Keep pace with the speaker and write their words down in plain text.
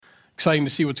Exciting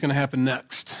to see what's going to happen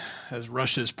next as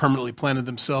Russia has permanently planted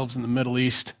themselves in the Middle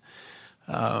East.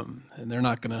 And they're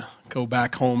not going to go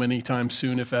back home anytime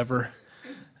soon, if ever.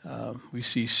 We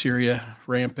see Syria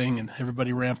ramping and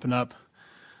everybody ramping up.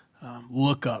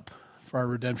 Look up, for our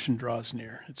redemption draws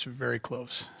near. It's very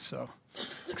close. So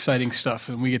exciting stuff,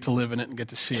 and we get to live in it and get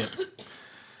to see it.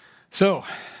 So,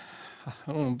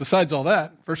 besides all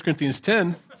that, 1 Corinthians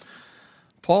 10,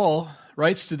 Paul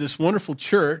writes to this wonderful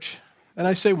church, and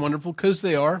I say wonderful because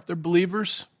they're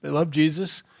believers, they love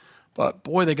Jesus, but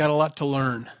boy, they got a lot to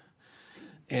learn.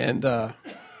 And,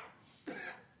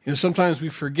 sometimes we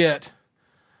forget,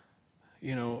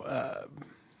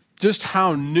 just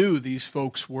how new these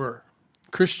folks were.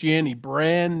 Christianity,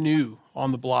 brand new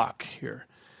on the block here.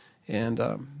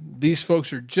 And these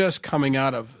folks are just coming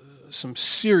out of some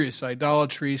serious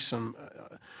idolatry, some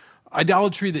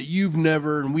idolatry that you've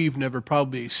never and we've never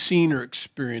probably seen or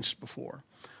experienced before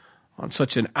on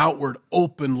such an outward,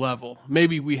 open level.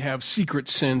 Maybe we have secret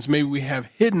sins, maybe we have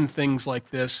hidden things like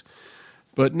this,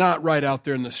 but not right out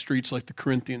there in the streets like the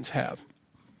Corinthians have.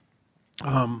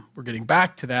 We're getting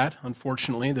back to that,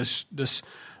 unfortunately. This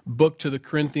book to the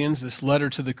Corinthians, this letter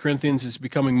to the Corinthians is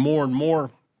becoming more and more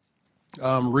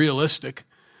realistic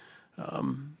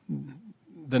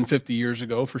than 50 years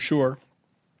ago, for sure.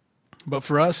 But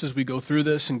for us, as we go through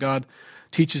this, and God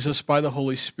teaches us by the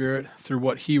Holy Spirit through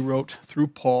what He wrote through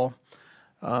Paul,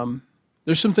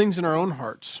 there's some things in our own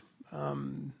hearts,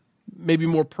 maybe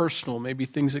more personal, maybe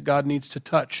things that God needs to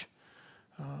touch,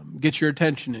 get your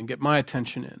attention in, get my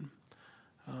attention in.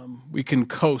 We can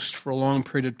coast for a long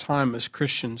period of time as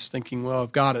Christians thinking, well,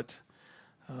 I've got it.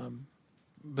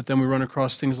 But then we run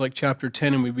across things like chapter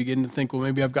 10 and we begin to think, well,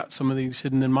 maybe I've got some of these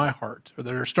hidden in my heart, or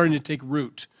that are starting to take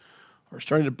root, or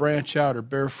starting to branch out or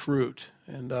bear fruit.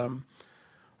 And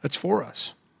that's for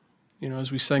us.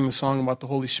 As we sang the song about the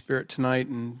Holy Spirit tonight,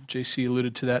 and JC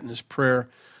alluded to that in his prayer,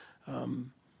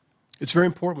 it's very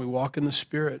important we walk in the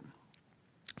Spirit.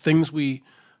 Things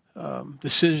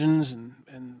decisions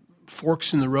and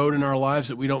forks in the road in our lives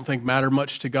that we don't think matter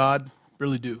much to God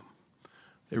really do.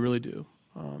 They really do.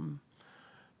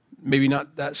 Maybe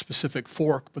not that specific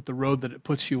fork, but the road that it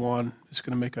puts you on is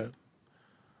going to make a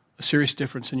serious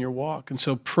difference in your walk. And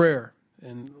so prayer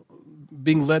and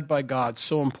being led by God is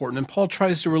so important. And Paul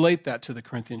tries to relate that to the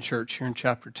Corinthian church here in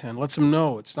chapter 10. Lets them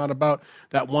know it's not about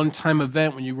that one-time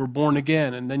event when you were born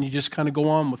again and then you just kind of go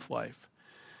on with life.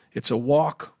 It's a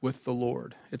walk with the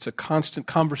Lord. It's a constant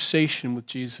conversation with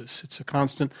Jesus. It's a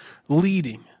constant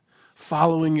leading,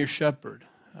 following your shepherd.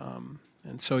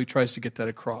 And so he tries to get that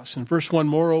across. In verse 1,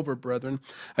 moreover, brethren,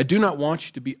 I do not want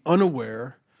you to be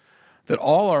unaware that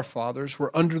all our fathers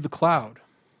were under the cloud.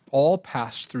 All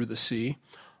passed through the sea.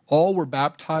 All were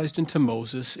baptized into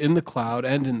Moses in the cloud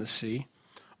and in the sea.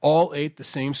 All ate the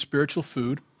same spiritual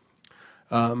food,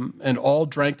 and all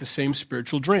drank the same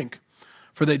spiritual drink.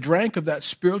 For they drank of that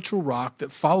spiritual rock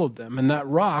that followed them, and that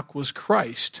rock was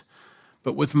Christ.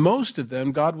 But with most of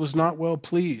them, God was not well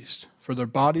pleased, for their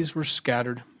bodies were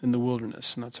scattered in the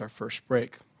wilderness. And that's our first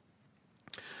break.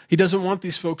 He doesn't want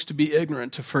these folks to be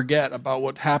ignorant, to forget about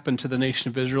what happened to the nation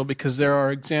of Israel, because they're our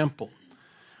example.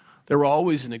 They were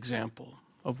always an example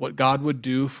of what God would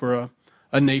do for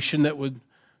a nation that would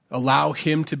allow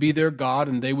Him to be their God,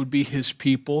 and they would be His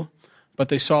people. But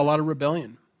they saw a lot of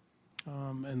rebellion.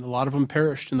 And a lot of them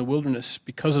perished in the wilderness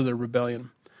because of their rebellion.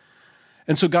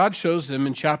 And so God shows them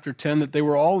in chapter 10 that they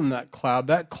were all in that cloud.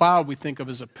 That cloud we think of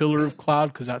as a pillar of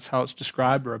cloud because that's how it's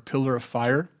described, or a pillar of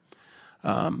fire.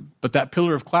 But that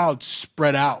pillar of cloud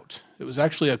spread out. It was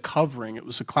actually a covering. It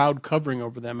was a cloud covering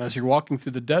over them. As you're walking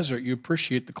through the desert, you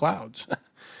appreciate the clouds.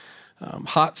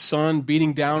 Hot sun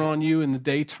beating down on you in the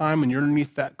daytime and you're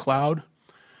underneath that cloud.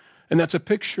 And that's a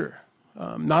picture.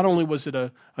 Not only was it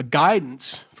a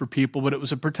guidance for people, but it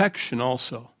was a protection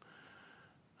also.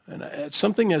 And it's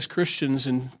something as Christians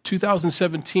in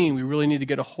 2017 we really need to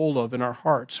get a hold of in our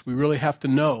hearts. We really have to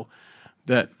know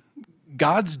that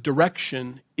God's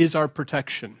direction is our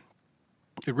protection.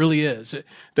 It really is.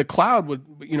 The cloud would,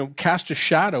 cast a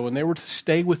shadow, and they were to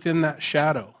stay within that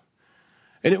shadow.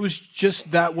 And it was just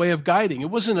that way of guiding.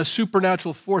 It wasn't a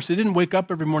supernatural force. They didn't wake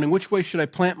up every morning, which way should I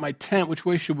plant my tent? Which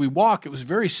way should we walk? It was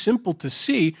very simple to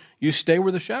see. You stay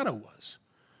where the shadow was.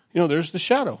 There's the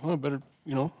shadow.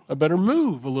 I better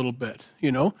move a little bit,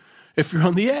 if you're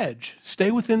on the edge.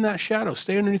 Stay within that shadow.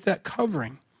 Stay underneath that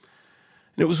covering.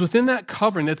 And it was within that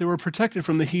covering that they were protected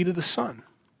from the heat of the sun.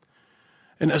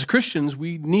 And as Christians,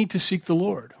 we need to seek the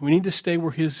Lord. We need to stay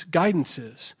where His guidance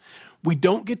is. we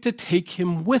don't get to take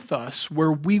him with us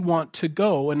where we want to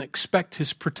go and expect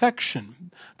his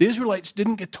protection. The Israelites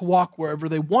didn't get to walk wherever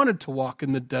they wanted to walk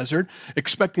in the desert,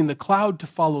 expecting the cloud to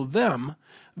follow them.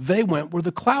 They went where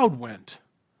the cloud went.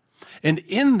 And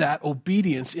in that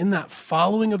obedience, in that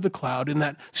following of the cloud, in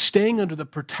that staying under the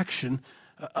protection,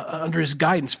 under his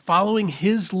guidance, following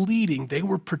his leading, they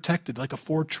were protected like a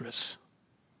fortress.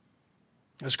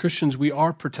 As Christians, we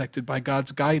are protected by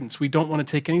God's guidance. We don't want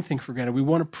to take anything for granted. We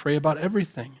want to pray about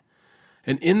everything.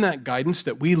 And in that guidance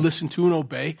that we listen to and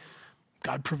obey,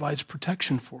 God provides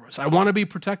protection for us. I want to be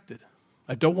protected.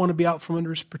 I don't want to be out from under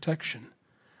his protection.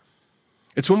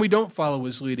 It's when we don't follow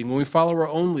his leading, when we follow our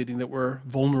own leading, that we're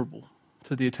vulnerable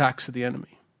to the attacks of the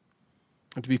enemy.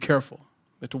 We have to be careful.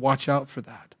 We have to watch out for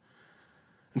that.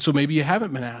 And so maybe you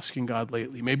haven't been asking God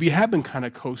lately. Maybe you have been kind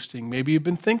of coasting. Maybe you've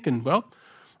been thinking, well,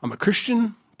 I'm a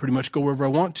Christian, pretty much go wherever I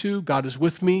want to. God is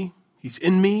with me. He's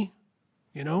in me.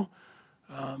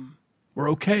 We're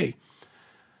okay.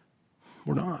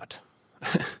 We're not.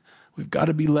 We've got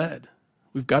to be led.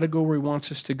 We've got to go where he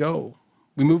wants us to go.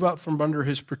 We move out from under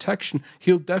his protection.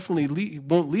 He'll definitely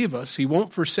won't leave us. He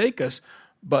won't forsake us,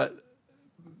 but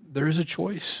there is a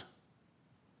choice.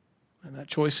 And that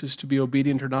choice is to be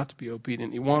obedient or not to be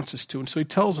obedient. He wants us to. And so he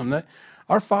tells them that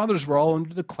our fathers were all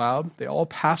under the cloud. They all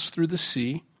passed through the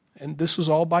sea. And this was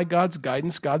all by God's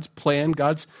guidance, God's plan,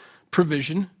 God's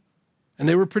provision. And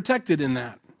they were protected in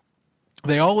that.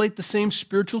 They all ate the same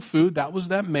spiritual food. That was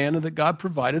that manna that God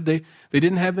provided. They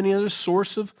didn't have any other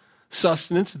source of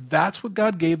sustenance. That's what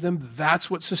God gave them. That's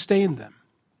what sustained them.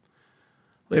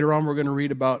 Later on, we're going to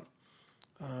read about,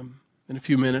 in a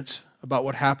few minutes, about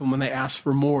what happened when they asked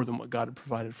for more than what God had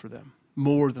provided for them,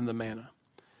 more than the manna.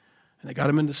 And they got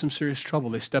them into some serious trouble.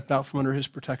 They stepped out from under his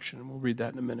protection, and we'll read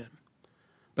that in a minute.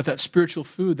 But that spiritual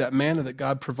food, that manna that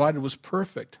God provided was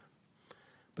perfect.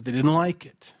 But they didn't like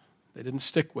it. They didn't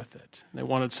stick with it. And they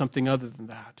wanted something other than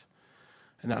that.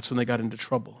 And that's when they got into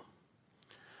trouble.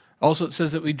 Also, it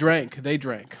says that they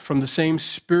drank from the same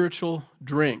spiritual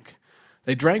drink.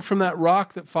 They drank from that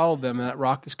rock that followed them, and that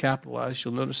rock is capitalized.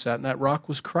 You'll notice that. And that rock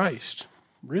was Christ.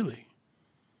 Really.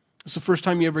 It's the first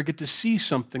time you ever get to see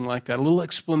something like that, a little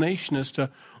explanation as to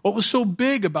what was so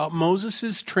big about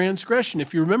Moses' transgression.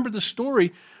 If you remember the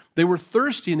story, they were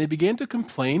thirsty and they began to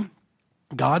complain.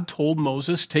 God told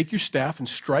Moses, take your staff and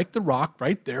strike the rock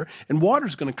right there, and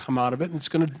water's going to come out of it, and it's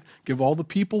going to give all the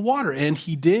people water. And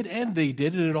he did, and they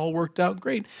did, and it all worked out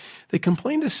great. They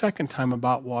complained a second time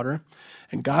about water,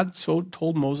 and God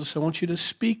told Moses, I want you to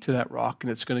speak to that rock,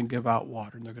 and it's going to give out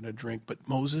water, and they're going to drink. But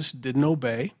Moses didn't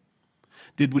obey,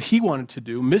 did what he wanted to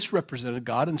do, misrepresented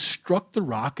God, and struck the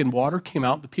rock, and water came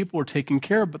out. The people were taken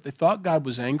care of, but they thought God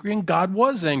was angry, and God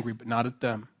was angry, but not at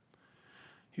them.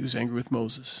 He was angry with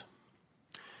Moses.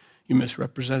 You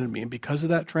misrepresented me. And because of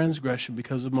that transgression,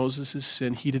 because of Moses'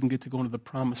 sin, he didn't get to go into the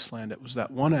promised land. It was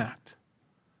that one act.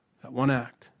 That one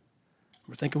act.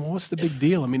 We're thinking, well, what's the big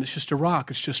deal? I mean, it's just a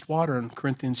rock. It's just water. In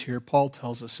Corinthians here, Paul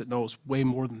tells us that no, it's way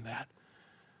more than that.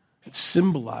 It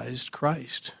symbolized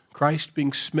Christ. Christ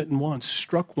being smitten once,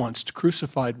 struck once,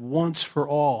 crucified once for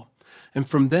all. And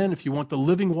from then, if you want the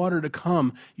living water to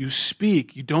come, you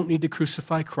speak. You don't need to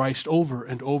crucify Christ over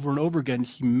and over and over again.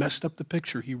 He messed up the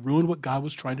picture. He ruined what God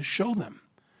was trying to show them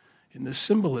in this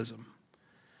symbolism.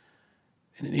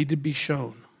 And it needed to be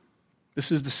shown.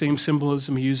 This is the same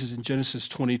symbolism he uses in Genesis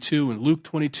 22 and Luke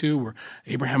 22, where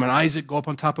Abraham and Isaac go up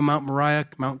on top of Mount Moriah,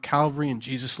 Mount Calvary, and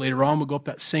Jesus later on will go up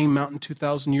that same mountain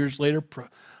 2,000 years later,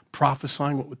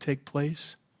 prophesying what would take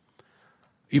place.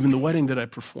 Even the wedding that I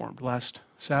performed last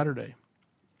Saturday,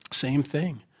 same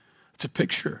thing. It's a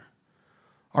picture.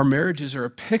 Our marriages are a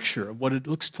picture of what it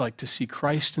looks like to see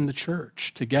Christ in the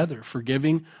church together,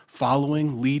 forgiving,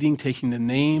 following, leading, taking the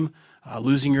name,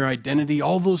 losing your identity,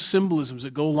 all those symbolisms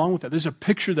that go along with that. There's a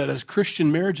picture that as Christian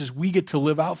marriages we get to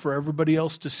live out for everybody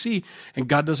else to see, and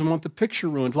God doesn't want the picture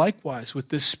ruined. Likewise, with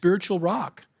this spiritual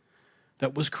rock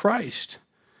that was Christ,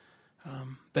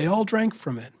 they all drank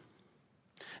from it.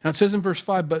 Now it says in verse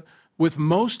 5, but with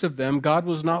most of them God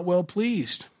was not well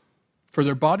pleased, for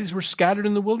their bodies were scattered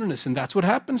in the wilderness, and that's what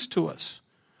happens to us.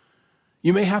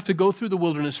 You may have to go through the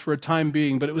wilderness for a time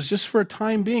being, but it was just for a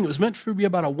time being. It was meant to be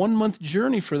about a 1-month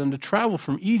journey for them to travel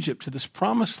from Egypt to this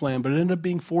promised land, but it ended up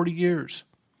being 40 years.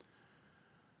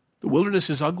 The wilderness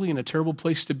is ugly and a terrible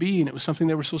place to be, and it was something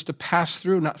they were supposed to pass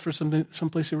through, not for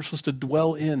someplace they were supposed to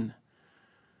dwell in.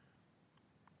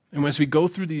 And as we go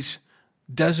through these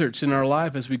deserts in our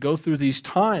life, as we go through these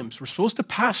times, we're supposed to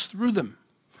pass through them.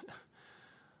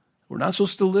 We're not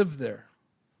supposed to live there.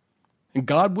 And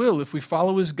God will, if we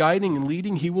follow his guiding and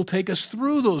leading, he will take us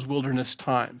through those wilderness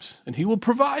times. And he will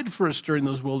provide for us during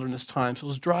those wilderness times,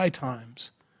 those dry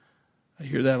times. I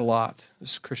hear that a lot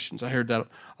as Christians. I heard that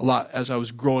a lot as I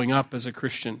was growing up as a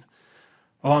Christian.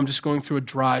 Oh, I'm just going through a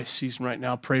dry season right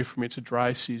now. Pray for me. It's a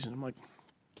dry season. I'm like,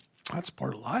 that's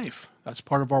part of life. That's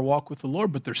part of our walk with the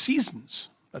Lord. But they're seasons.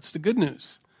 That's the good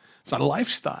news. It's not a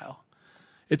lifestyle.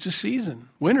 It's a season.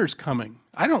 Winter's coming.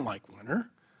 I don't like winter.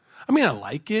 I mean, I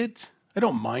like it. I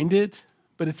don't mind it.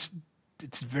 But it's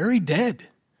very dead.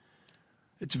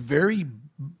 It's a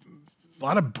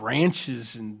lot of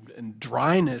branches and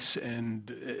dryness,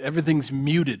 and everything's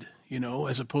muted,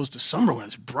 as opposed to summer when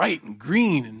it's bright and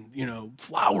green and,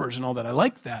 flowers and all that. I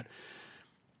like that.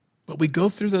 But we go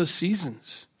through those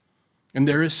seasons, and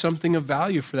there is something of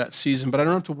value for that season, but I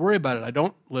don't have to worry about it. I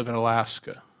don't live in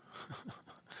Alaska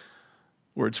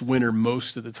where it's winter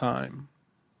most of the time.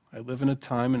 I live in a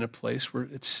time and a place where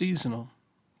it's seasonal.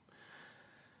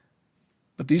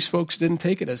 But these folks didn't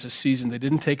take it as a season. They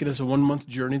didn't take it as a 1-month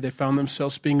journey. They found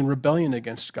themselves being in rebellion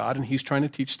against God, and he's trying to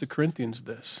teach the Corinthians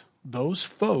this. Those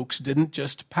folks didn't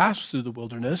just pass through the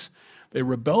wilderness. They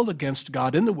rebelled against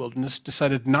God in the wilderness,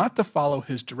 decided not to follow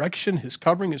his direction, his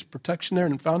covering, his protection there,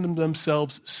 and found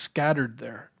themselves scattered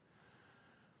there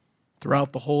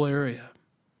throughout the whole area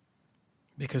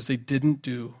because they didn't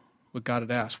do what God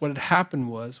had asked. What had happened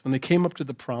was when they came up to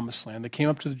the promised land, they came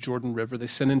up to the Jordan River, they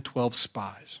sent in 12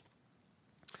 spies.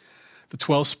 The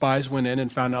 12 spies went in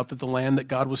and found out that the land that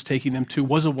God was taking them to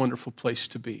was a wonderful place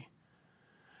to be.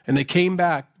 And they came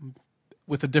back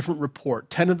with a different report.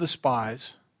 10 of the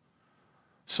spies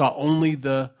saw only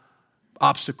the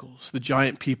obstacles, the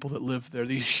giant people that lived there,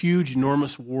 these huge,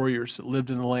 enormous warriors that lived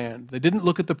in the land. They didn't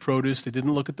look at the produce. They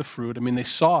didn't look at the fruit. I mean, they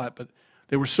saw it, but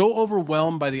they were so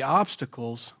overwhelmed by the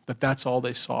obstacles that that's all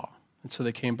they saw. And so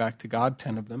they came back to God,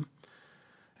 10 of them,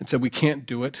 and said, we can't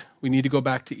do it. We need to go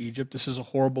back to Egypt. This is a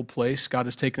horrible place. God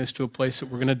has taken us to a place that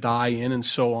we're going to die in, and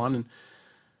so on.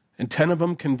 And 10 of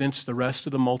them convinced the rest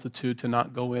of the multitude to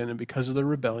not go in. And because of their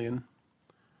rebellion,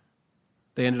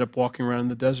 they ended up walking around in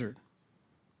the desert.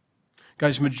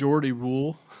 Guys, majority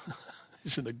rule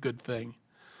isn't a good thing.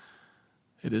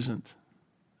 It isn't.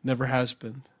 Never has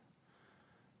been.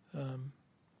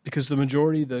 Because the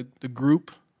majority, the group,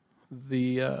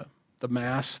 the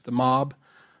mass, the mob,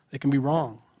 they can be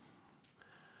wrong.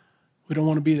 We don't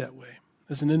want to be that way.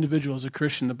 As an individual, as a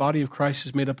Christian, the body of Christ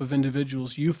is made up of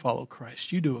individuals. You follow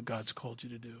Christ. You do what God's called you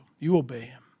to do. You obey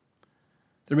him.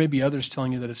 There may be others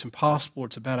telling you that it's impossible or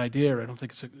it's a bad idea or I don't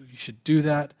think you should do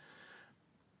that.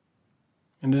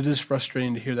 And it is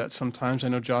frustrating to hear that sometimes. I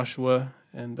know Joshua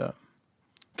and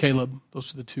Caleb,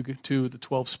 those are the two of the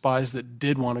 12 spies that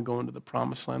did want to go into the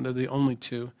promised land. They're the only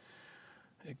two.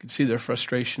 You could see their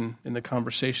frustration in the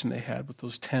conversation they had with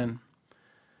those 10.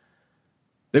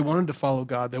 They wanted to follow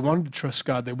God. They wanted to trust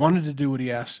God. They wanted to do what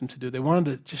he asked them to do. They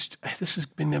wanted to this has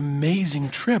been an amazing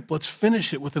trip. Let's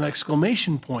finish it with an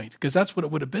exclamation point, because that's what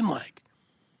it would have been like.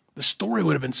 The story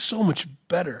would have been so much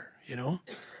better,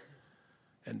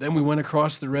 And then we went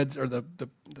across the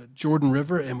Jordan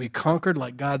River, and we conquered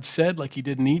like God said, like he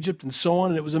did in Egypt and so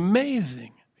on, and it was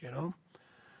amazing, And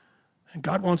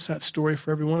God wants that story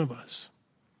for every one of us.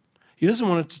 He doesn't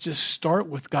want it to just start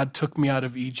with God took me out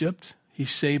of Egypt. He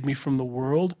saved me from the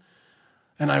world,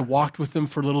 and I walked with him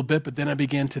for a little bit, but then I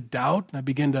began to doubt, and I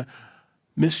began to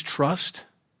mistrust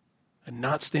and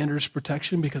not stand under his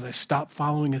protection because I stopped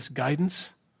following his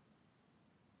guidance.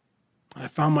 And I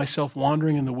found myself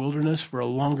wandering in the wilderness for a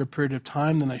longer period of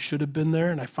time than I should have been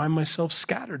there, and I find myself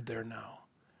scattered there now.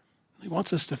 He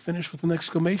wants us to finish with an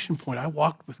exclamation point. I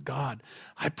walked with God.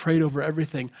 I prayed over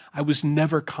everything. I was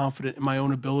never confident in my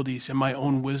own abilities, in my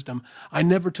own wisdom. I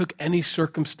never took any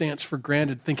circumstance for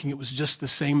granted, thinking it was just the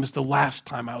same as the last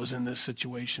time I was in this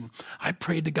situation. I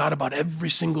prayed to God about every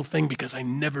single thing because I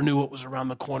never knew what was around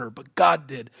the corner, but God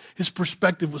did. His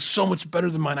perspective was so much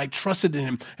better than mine. I trusted in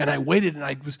him, and I waited, and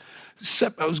I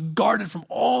was guarded from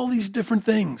all these different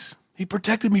things. He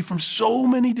protected me from so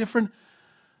many different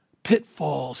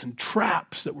pitfalls and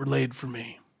traps that were laid for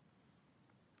me.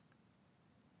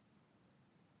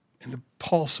 And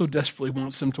Paul so desperately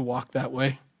wants them to walk that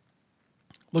way.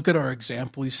 Look at our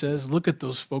example, he says. Look at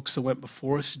those folks that went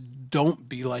before us. Don't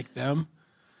be like them.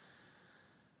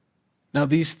 Now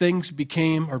these things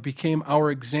became our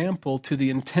example to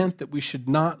the intent that we should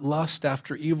not lust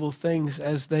after evil things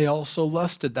as they also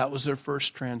lusted. That was their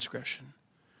first transgression.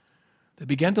 They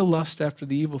began to lust after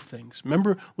the evil things.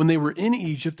 Remember, when they were in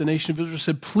Egypt, the nation of Israel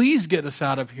said, please get us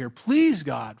out of here. Please,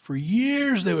 God. For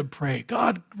years they would pray,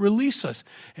 God, release us.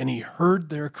 And he heard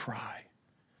their cry.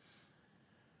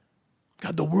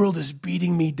 God, the world is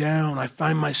beating me down. I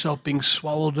find myself being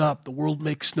swallowed up. The world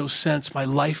makes no sense. My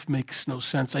life makes no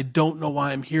sense. I don't know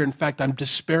why I'm here. In fact, I'm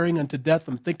despairing unto death.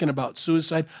 I'm thinking about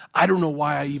suicide. I don't know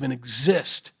why I even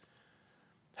exist.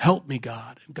 Help me,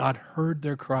 God. And God heard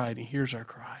their cry, and he hears our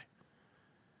cry.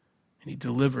 And he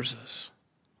delivers us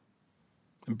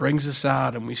and brings us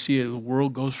out, and we see it. The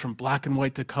world goes from black and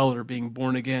white to color, being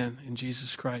born again in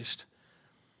Jesus Christ.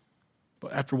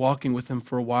 But after walking with him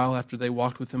for a while, after they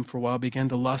walked with him for a while, began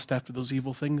to lust after those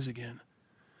evil things again.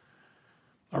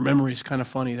 Our memory is kind of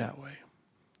funny that way.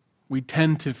 We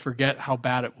tend to forget how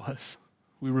bad it was.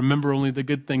 We remember only the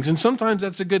good things. And sometimes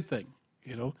that's a good thing,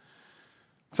 you know.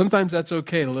 Sometimes that's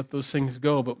okay to let those things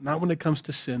go, but not when it comes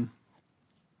to sin.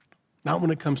 Not when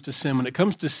it comes to sin. When it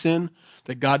comes to sin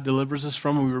that God delivers us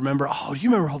from, we remember, oh, do you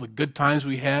remember all the good times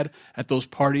we had at those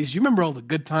parties? Do you remember all the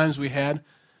good times we had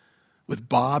with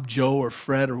Bob, Joe, or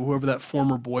Fred, or whoever that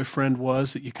former boyfriend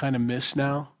was that you kind of miss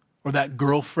now? Or that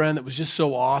girlfriend that was just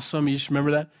so awesome. You just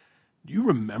remember that? Do you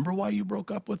remember why you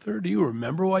broke up with her? Do you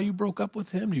remember why you broke up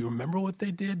with him? Do you remember what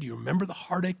they did? Do you remember the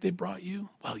heartache they brought you?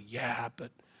 Well, yeah,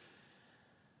 but...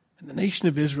 And the nation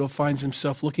of Israel finds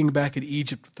himself looking back at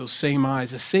Egypt with those same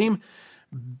eyes. The same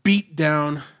beat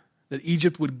down that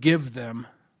Egypt would give them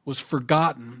was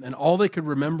forgotten, and all they could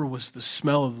remember was the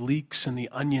smell of leeks and the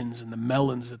onions and the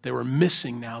melons that they were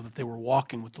missing now that they were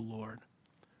walking with the Lord.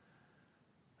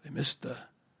 They missed the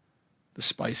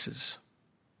spices.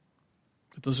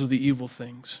 But those are the evil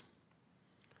things.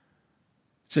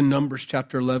 It's in Numbers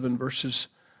chapter 11, verses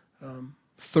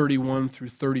 31 through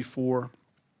 34,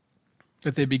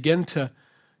 that they begin to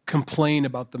complain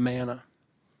about the manna.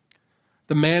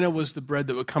 The manna was the bread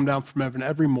that would come down from heaven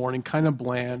every morning, kind of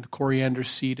bland. Coriander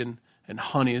seed and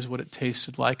honey is what it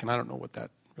tasted like, and I don't know what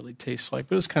that really tastes like,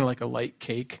 but it was kind of like a light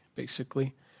cake,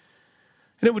 basically.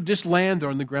 And it would just land there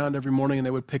on the ground every morning, and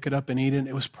they would pick it up and eat it, and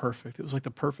it was perfect. It was like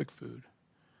the perfect food.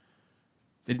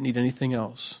 They didn't need anything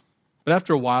else. But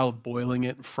after a while of boiling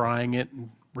it and frying it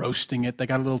and roasting it, they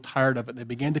got a little tired of it, and they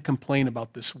began to complain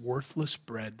about this worthless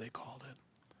bread, they called it.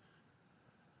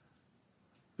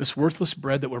 This worthless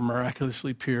bread that would miraculously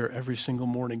appear every single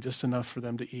morning, just enough for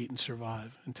them to eat and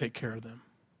survive and take care of them.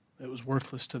 It was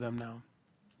worthless to them now,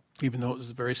 even though it was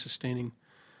the very sustaining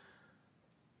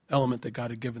element that God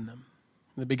had given them.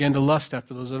 And they began to lust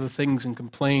after those other things and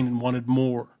complain and wanted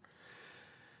more.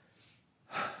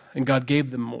 And God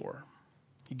gave them more.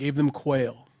 He gave them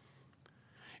quail.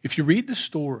 If you read the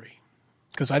story,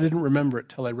 because I didn't remember it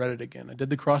till I read it again. I did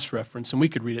the cross-reference, and we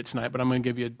could read it tonight, but I'm going to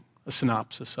give you a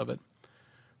synopsis of it.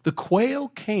 The quail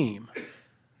came,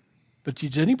 but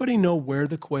does anybody know where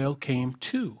the quail came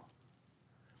to?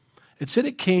 It said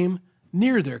it came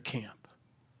near their camp.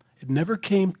 It never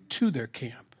came to their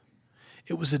camp.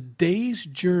 It was a day's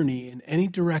journey in any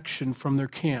direction from their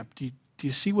camp. Do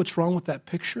you see what's wrong with that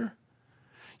picture?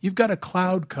 You've got a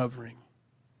cloud covering.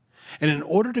 And in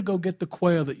order to go get the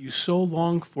quail that you so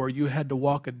longed for, you had to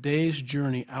walk a day's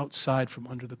journey outside from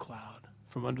under the cloud,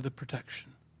 from under the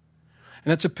protection.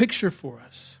 And that's a picture for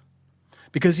us.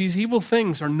 Because these evil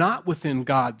things are not within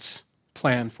God's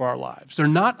plan for our lives. They're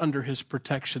not under his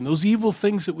protection. Those evil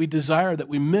things that we desire, that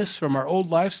we miss from our old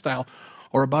lifestyle,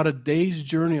 are about a day's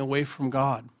journey away from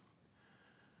God.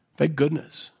 Thank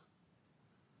goodness.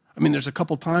 I mean, there's a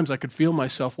couple times I could feel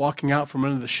myself walking out from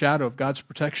under the shadow of God's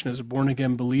protection as a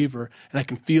born-again believer, and I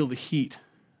can feel the heat.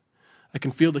 I can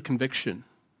feel the conviction.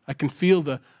 I can feel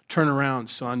the turn around,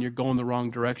 son, you're going the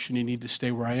wrong direction. You need to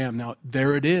stay where I am. Now,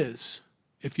 there it is,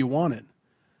 if you want it.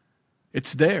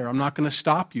 It's there. I'm not going to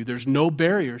stop you. There's no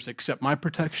barriers except my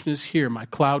protection is here. My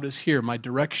cloud is here. My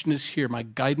direction is here. My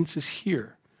guidance is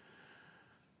here.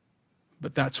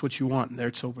 But that's what you want, and there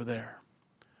it's over there.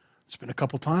 There's been a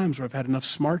couple times where I've had enough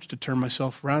smarts to turn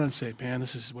myself around and say, man,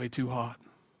 this is way too hot.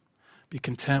 Be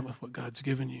content with what God's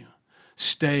given you.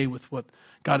 Stay with what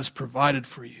God has provided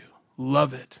for you.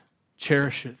 Love it.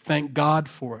 Cherish it. Thank God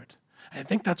for it. And I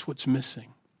think that's what's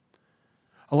missing.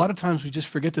 A lot of times we just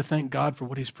forget to thank God for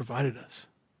what he's provided us.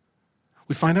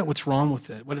 We find out what's wrong with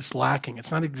it, what it's lacking.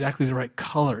 It's not exactly the right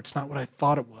color. It's not what I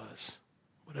thought it was.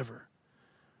 Whatever.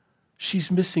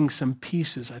 She's missing some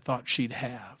pieces I thought she'd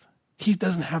have. He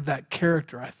doesn't have that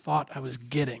character I thought I was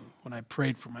getting when I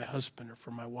prayed for my husband or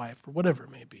for my wife or whatever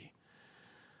it may be.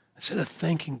 Instead of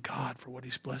thanking God for what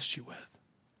he's blessed you with,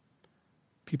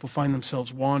 people find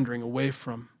themselves wandering away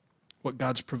from what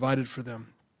God's provided for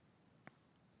them.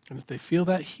 And if they feel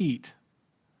that heat,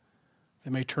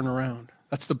 they may turn around.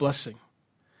 That's the blessing.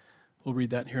 We'll read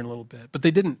that here in a little bit. But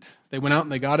they didn't. They went out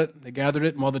and they got it, and they gathered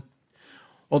it, and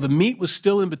while the meat was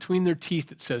still in between their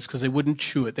teeth, it says, because they wouldn't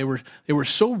chew it. They were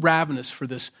so ravenous for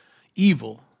this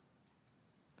evil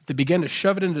They began to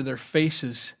shove it into their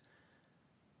faces,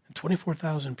 and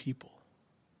 24,000 people.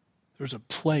 There was a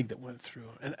plague that went through.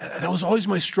 And that was always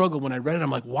my struggle when I read it. I'm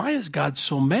like, why is God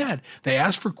so mad? They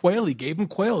asked for quail. He gave them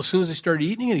quail. As soon as they started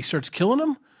eating it, he starts killing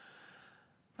them.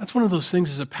 That's one of those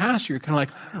things as a pastor, you're kind of like,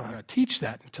 I don't know how to teach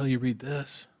that until you read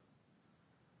this.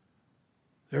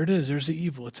 There it is. There's the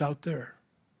evil. It's out there.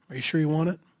 Are you sure you want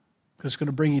it? Because it's going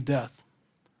to bring you death.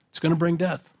 It's going to bring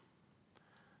death.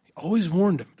 He always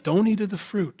warned him, don't eat of the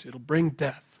fruit. It'll bring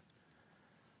death.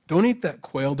 Don't eat that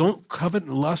quail. Don't covet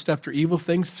and lust after evil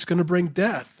things. It's going to bring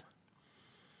death.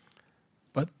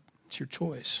 But it's your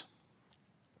choice.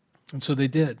 And so they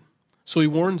did. So he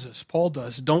warns us, Paul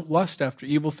does, don't lust after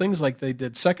evil things like they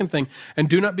did. Second thing, and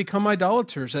do not become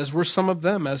idolaters, as were some of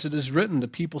them, as it is written, the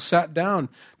people sat down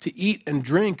to eat and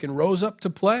drink and rose up to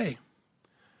play.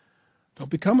 Don't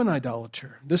become an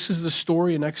idolater. This is the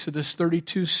story in Exodus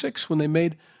 32:6 when they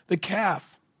made the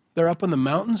calf. They're up in the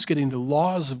mountains getting the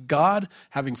laws of God,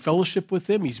 having fellowship with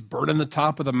him. He's burning the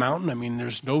top of the mountain. I mean,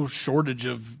 there's no shortage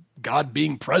of God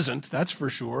being present, that's for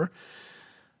sure.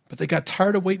 But they got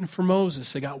tired of waiting for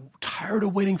Moses. They got tired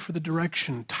of waiting for the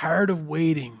direction, tired of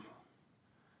waiting.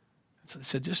 And so they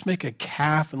said, just make a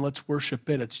calf and let's worship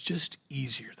it. It's just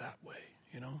easier that way,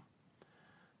 you know.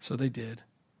 So they did.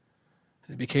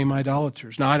 They became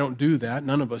idolaters. Now, I don't do that.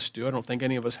 None of us do. I don't think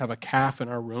any of us have a calf in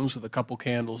our rooms with a couple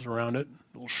candles around it,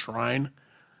 a little shrine.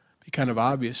 It'd be kind of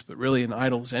obvious, but really an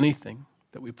idol is anything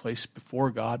that we place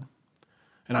before God.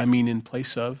 And I mean in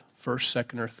place of, first,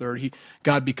 second, or third.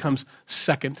 God becomes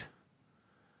second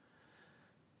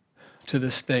to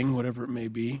this thing, whatever it may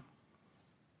be.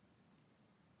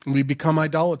 And we become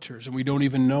idolaters, and we don't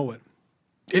even know it.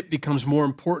 It becomes more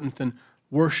important than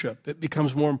worship. It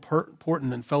becomes more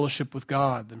important than fellowship with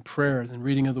God, than prayer, than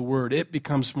reading of the Word. It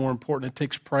becomes more important. It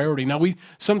takes priority. Now, we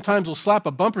sometimes will slap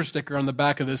a bumper sticker on the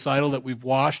back of this idol that we've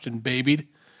washed and babied,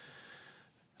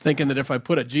 thinking that if I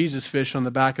put a Jesus fish on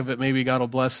the back of it, maybe God will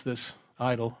bless this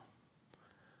idol.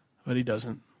 But he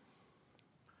doesn't.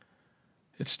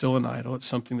 It's still an idol. It's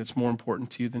something that's more important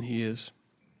to you than he is.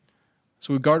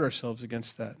 So we guard ourselves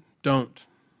against that. Don't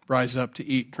rise up to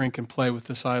eat, drink, and play with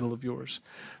this idol of yours.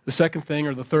 The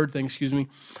third thing,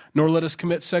 nor let us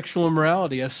commit sexual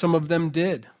immorality, as some of them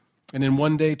did. And in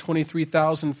one day,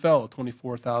 23,000 fell.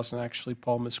 24,000, actually,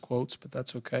 Paul misquotes, but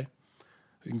that's okay.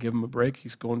 We can give him a break.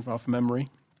 He's going off memory.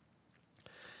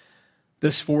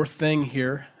 This fourth thing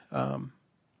here,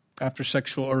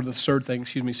 sexual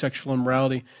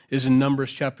immorality, is in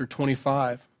Numbers chapter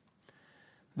 25.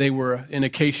 They were in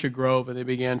Acacia Grove, and they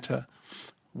began to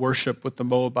worship with the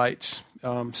Moabites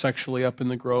sexually up in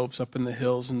the groves, up in the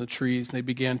hills and the trees. And they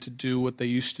began to do what they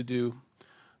used to do,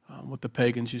 what the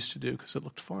pagans used to do, because it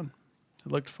looked fun.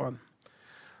 It looked fun.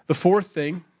 The fourth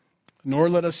thing, nor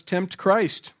let us tempt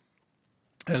Christ,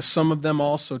 as some of them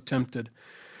also tempted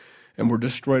and were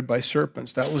destroyed by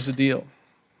serpents. That was the deal.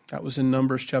 That was in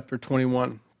Numbers chapter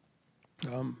 21,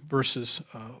 verse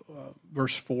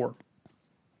 4.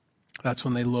 That's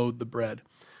when they loathed the bread.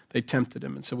 They tempted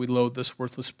him and said, we loathe this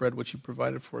worthless bread which you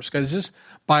provided for us. Guys, this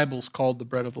Bible's called the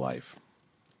bread of life.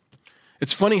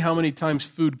 It's funny how many times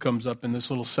food comes up in this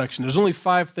little section. There's only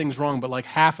 5 things wrong, but like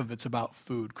half of it's about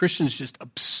food. Christians just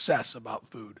obsess about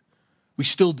food. We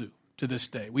still do to this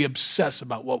day. We obsess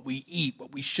about what we eat,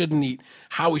 what we shouldn't eat,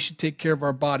 how we should take care of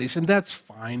our bodies, and that's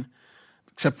fine,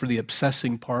 except for the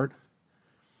obsessing part.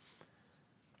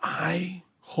 I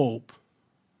hope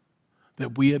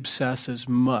that we obsess as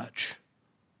much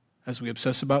as we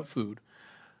obsess about food.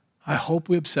 I hope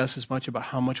we obsess as much about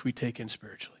how much we take in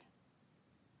spiritually,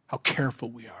 how careful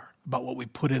we are about what we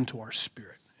put into our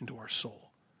spirit, into our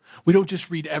soul. We don't just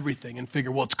read everything and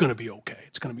figure, well, it's going to be okay,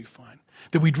 it's going to be fine.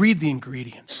 That we'd read the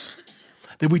ingredients,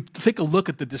 that we'd take a look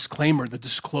at the disclaimer, the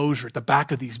disclosure at the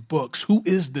back of these books. Who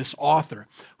is this author?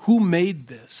 Who made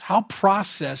this? How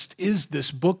processed is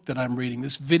this book that I'm reading,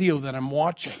 this video that I'm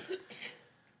watching?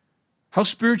 How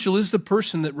spiritual is the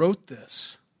person that wrote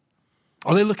this?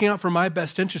 Are they looking out for my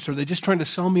best interest, or are they just trying to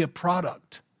sell me a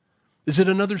product? Is it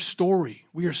another story?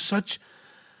 We are trying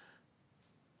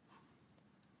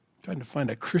to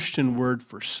find a Christian word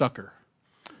for sucker.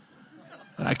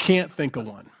 And I can't think of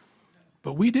one.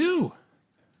 But we do.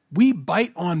 We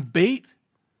bite on bait.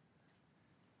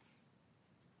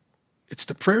 It's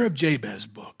the Prayer of Jabez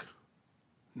book.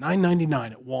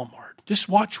 $9.99 at Walmart. Just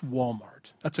watch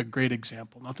Walmart. That's a great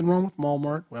example. Nothing wrong with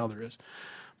Walmart. Well, there is.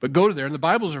 But go to there, and the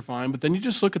Bibles are fine, but then you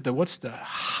just look at what's the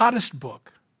hottest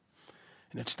book?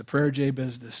 And it's the Prayer of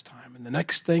Jabez this time. And the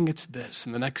next thing, it's this.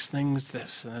 And the next thing is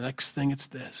this. And the next thing, it's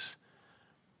this.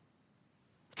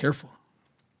 Careful.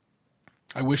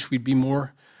 I wish we'd be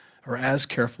more or as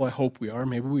careful, I hope we are,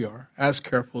 maybe we are, as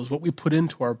careful as what we put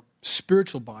into our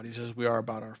spiritual bodies as we are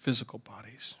about our physical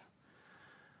bodies.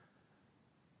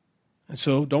 And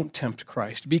so don't tempt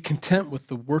Christ. Be content with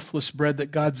the worthless bread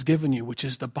that God's given you, which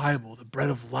is the Bible, the bread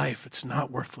of life. It's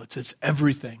not worthless. It's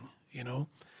everything, you know.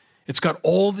 It's got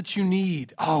all that you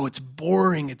need. Oh, it's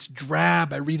boring. It's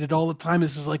drab. I read it all the time.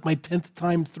 This is like my 10th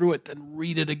time through it. Then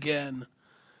read it again.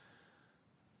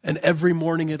 And every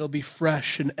morning it'll be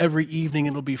fresh, and every evening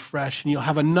it'll be fresh, and you'll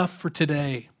have enough for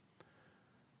today.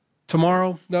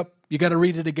 Tomorrow, nope, you got to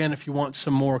read it again if you want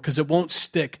some more, because it won't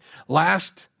stick.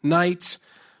 Last night's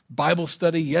Bible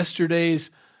study, yesterday's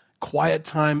quiet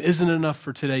time isn't enough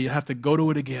for today. You have to go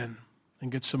to it again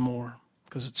and get some more,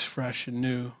 because it's fresh and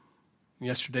new.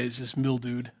 Yesterday's just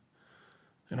mildewed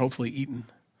and hopefully eaten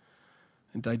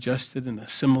and digested and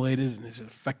assimilated and has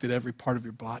affected every part of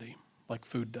your body like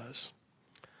food does.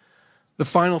 The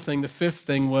final thing, the fifth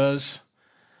thing was,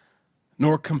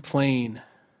 nor complain,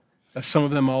 as some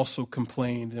of them also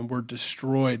complained and were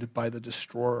destroyed by the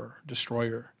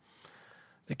destroyer.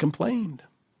 They complained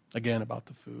again about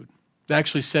the food. They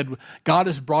actually said, God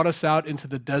has brought us out into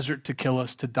the desert to kill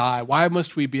us, to die. Why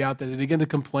must we be out there? They begin to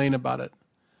complain about it.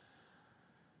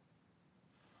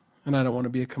 And I don't want to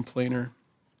be a complainer.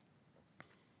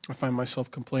 I find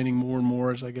myself complaining more and more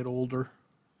as I get older.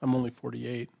 I'm only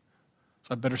 48. So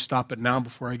I better stop it now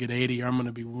before I get 80, or I'm going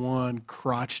to be one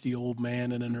crotchety old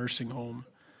man in a nursing home.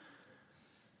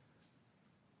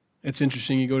 It's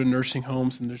interesting, you go to nursing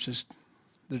homes and there's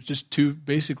just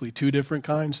basically two different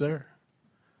kinds there.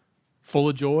 Full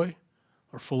of joy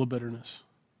or full of bitterness.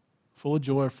 Full of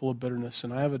joy or full of bitterness.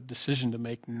 And I have a decision to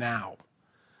make now.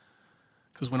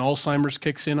 Because when Alzheimer's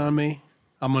kicks in on me,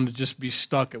 I'm going to just be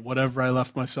stuck at whatever I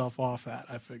left myself off at,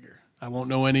 I figure. I won't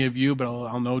know any of you, but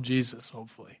I'll know Jesus,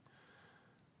 hopefully.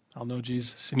 I'll know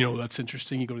Jesus. And you know, that's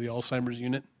interesting. You go to the Alzheimer's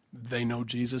unit, they know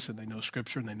Jesus and they know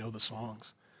Scripture and they know the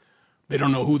songs. They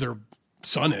don't know who their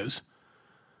son is,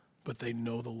 but they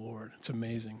know the Lord. It's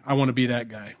amazing. I want to be that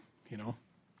guy, you know.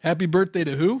 Happy birthday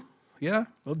to who? Yeah,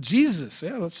 well, Jesus.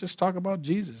 Yeah, let's just talk about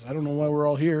Jesus. I don't know why we're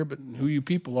all here, but who you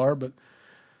people are, but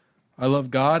I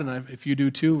love God, and if you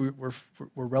do too, we're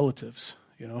relatives,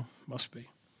 you know, must be.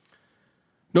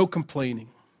 No complaining.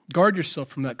 Guard yourself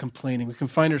from that complaining. We can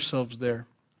find ourselves there.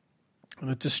 And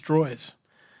it destroys.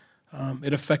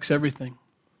 It affects everything.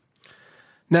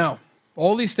 Now,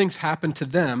 all these things happened to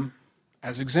them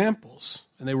as examples,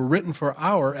 and they were written for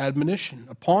our admonition,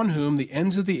 upon whom the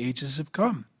ends of the ages have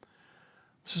come.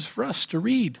 This is for us to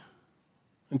read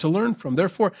and to learn from.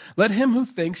 Therefore, let him who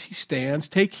thinks he stands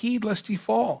take heed lest he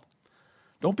fall.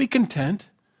 Don't be content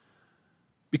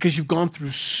because you've gone through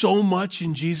so much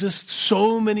in Jesus,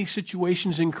 so many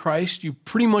situations in Christ. You've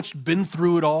pretty much been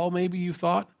through it all, maybe you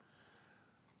thought,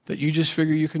 that you just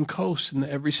figure you can coast and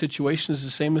every situation is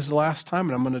the same as the last time.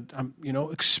 And I'm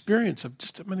an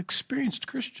experienced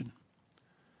Christian.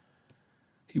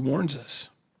 He warns us.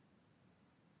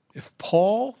 If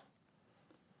Paul,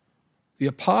 the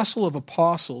apostle of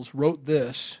apostles, wrote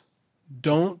this,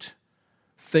 don't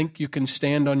think you can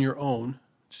stand on your own,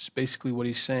 which is basically what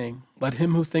he's saying. Let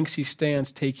him who thinks he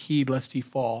stands take heed lest he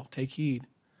fall. Take heed.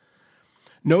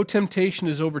 No temptation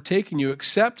has overtaken you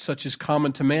except such as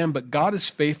common to man, but God is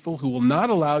faithful, who will not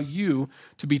allow you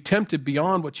to be tempted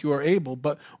beyond what you are able,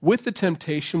 but with the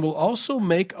temptation will also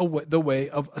make the way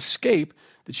of escape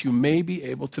that you may be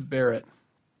able to bear it.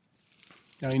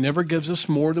 Now, he never gives us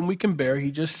more than we can bear. He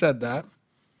just said that.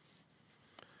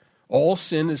 All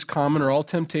sin is common, or all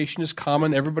temptation is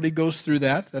common. Everybody goes through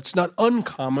that. That's not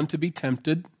uncommon to be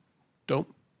tempted. Don't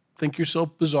think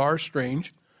yourself bizarre,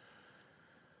 strange.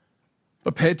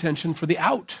 But pay attention for the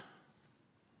out.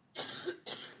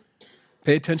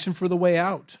 Pay attention for the way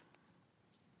out.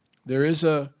 There is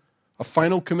a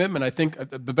final commitment. I think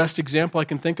the best example I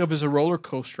can think of is a roller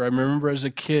coaster. I remember as a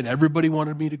kid, everybody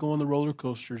wanted me to go on the roller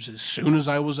coasters as soon as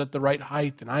I was at the right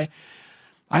height. And I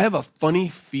have a funny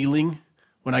feeling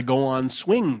when I go on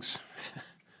swings.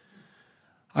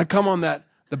 I come on that,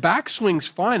 the back swing's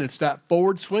fine. It's that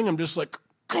forward swing. I'm just like,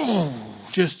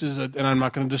 and I'm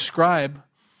not going to describe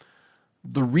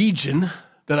the region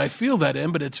that I feel that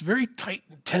in, but it's very tight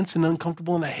and tense and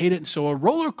uncomfortable, and I hate it. And so a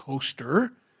roller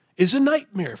coaster is a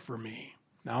nightmare for me.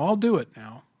 Now I'll do it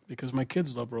now because my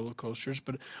kids love roller coasters.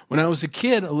 But when I was a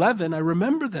kid, 11, I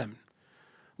remember them.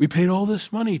 We paid all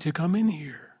this money to come in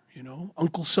here, you know,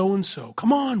 Uncle so-and-so.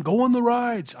 Come on, go on the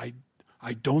rides. I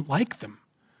don't like them.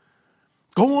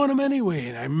 Go on them anyway.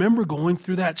 And I remember going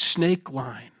through that snake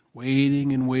line,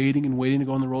 waiting and waiting and waiting to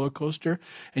go on the roller coaster.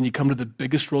 And you come to the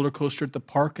biggest roller coaster at the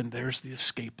park, and there's the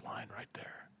escape line right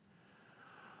there.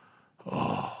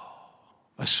 Oh,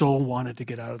 I so wanted to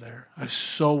get out of there. I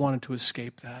so wanted to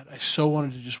escape that. I so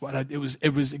wanted to just, it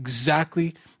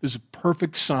was a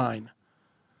perfect sign.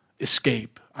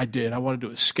 Escape. I did. I wanted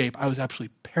to escape. I was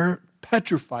absolutely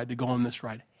petrified to go on this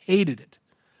ride. Hated it.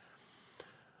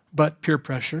 But peer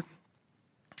pressure,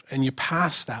 and you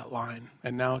pass that line,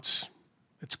 and now it's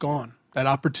gone. That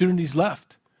opportunity's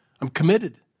left. I'm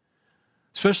committed.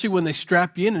 Especially when they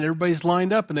strap you in and everybody's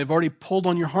lined up and they've already pulled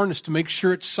on your harness to make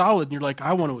sure it's solid, and you're like,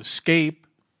 I want to escape,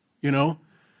 No,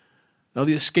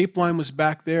 the escape line was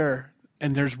back there,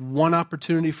 and there's one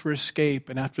opportunity for escape,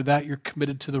 and after that, you're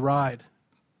committed to the ride.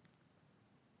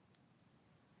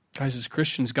 Guys, as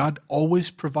Christians, God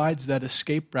always provides that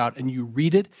escape route, and you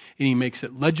read it, and He makes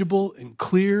it legible and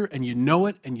clear, and you know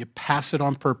it, and you pass it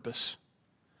on purpose.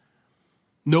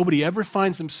 Nobody ever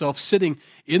finds himself sitting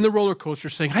in the roller coaster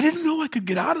saying, I didn't know I could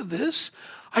get out of this.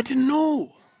 I didn't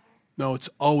know. No, it's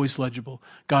always legible.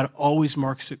 God always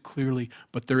marks it clearly,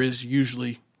 but there is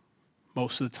usually,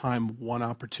 most of the time, one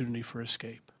opportunity for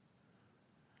escape.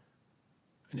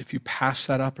 And if you pass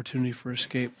that opportunity for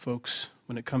escape, folks,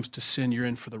 when it comes to sin, you're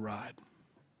in for the ride.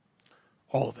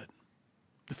 All of it.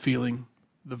 The feeling,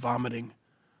 the vomiting,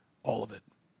 all of it.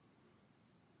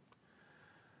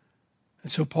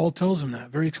 And so Paul tells them that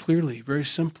very clearly, very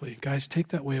simply. Guys, take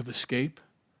that way of escape.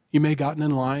 You may have gotten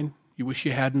in line. You wish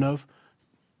you hadn't have.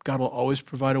 God will always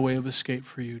provide a way of escape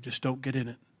for you. Just don't get in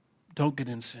it. Don't get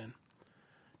in sin.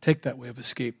 Take that way of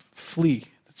escape. Flee.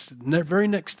 That's the very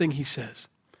next thing he says.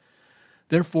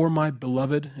 Therefore, my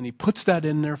beloved, and he puts that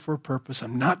in there for a purpose.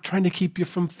 I'm not trying to keep you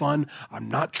from fun. I'm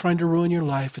not trying to ruin your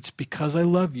life. It's because I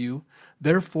love you.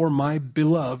 Therefore, my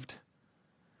beloved,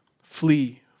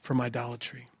 flee from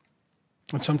idolatry.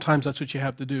 And sometimes that's what you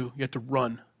have to do. You have to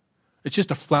run. It's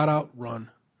just a flat-out run.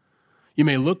 You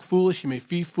may look foolish, you may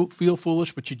feel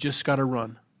foolish, but you just got to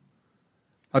run.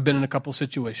 I've been in a couple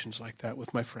situations like that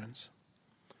with my friends.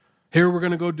 Here we're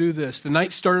going to go do this. The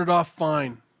night started off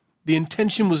fine. The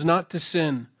intention was not to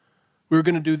sin. We were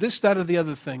going to do this, that, or the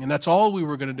other thing, and that's all we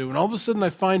were going to do. And all of a sudden I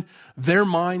find their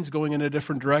minds going in a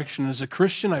different direction. As a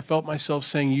Christian, I felt myself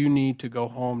saying, you need to go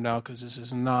home now because this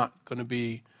is not going to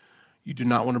be, you do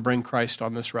not want to bring Christ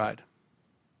on this ride.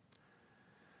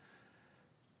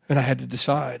 And I had to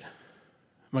decide,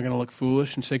 am I going to look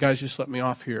foolish and say, guys, just let me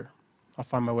off here. I'll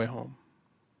find my way home.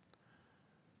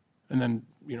 And then,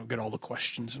 get all the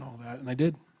questions and all that. And I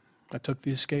did. I took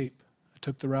the escape. I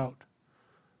took the route.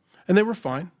 And they were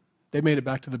fine. They made it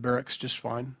back to the barracks just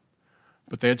fine.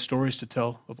 But they had stories to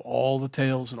tell of all the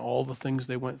tales and all the things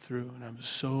they went through. And I was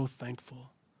so thankful.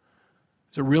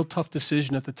 It was a real tough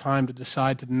decision at the time to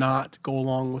decide to not go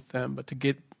along with them, but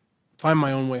to find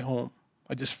my own way home.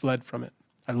 I just fled from it.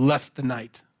 I left the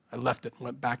night. I left it and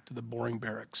went back to the boring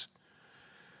barracks.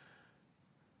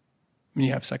 I mean,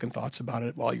 you have second thoughts about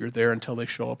it while you're there until they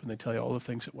show up and they tell you all the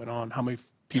things that went on, how many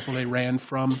people they ran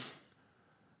from,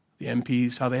 the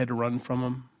MPs, how they had to run from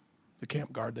them, the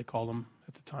camp guard, they called them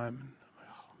at the time. And I'm like,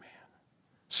 oh, man,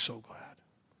 so glad.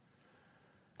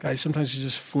 Guys, sometimes you're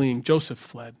just fleeing. Joseph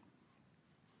fled.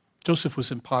 Joseph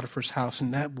was in Potiphar's house,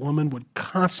 and that woman would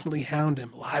constantly hound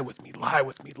him, lie with me, lie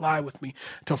with me, lie with me,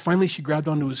 until finally she grabbed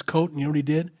onto his coat, and you know what he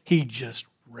did? He just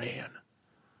ran.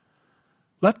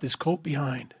 Left this coat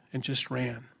behind and just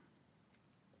ran.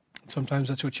 Sometimes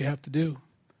that's what you have to do.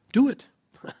 Do it.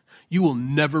 You will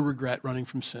never regret running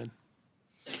from sin.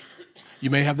 You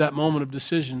may have that moment of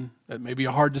decision. That may be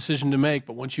a hard decision to make,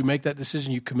 but once you make that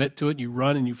decision, you commit to it, you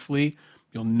run and you flee,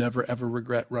 you'll never, ever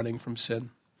regret running from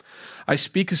sin. I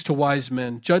speak as to wise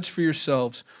men. Judge for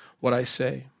yourselves what I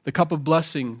say. The cup of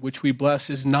blessing which we bless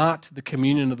is not the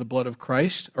communion of the blood of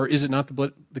Christ, or is it not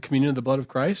the communion of the blood of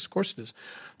Christ? Of course it is.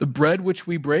 The bread which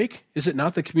we break, is it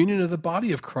not the communion of the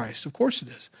body of Christ? Of course it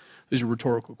is. These are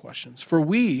rhetorical questions. For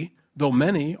we, though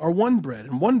many, are one bread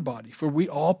and one body, for we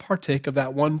all partake of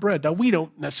that one bread. Now, we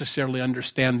don't necessarily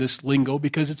understand this lingo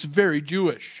because it's very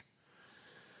Jewish.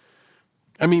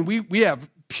 I mean, we have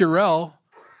Purell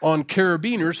on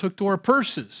carabiners hooked to our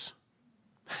purses.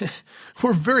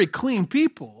 We're very clean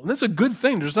people, and that's a good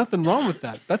thing. There's nothing wrong with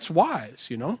that. That's wise,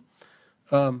 in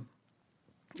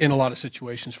a lot of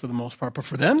situations for the most part. But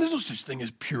for them, there's no such thing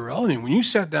as Purell. I mean, when you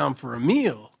sat down for a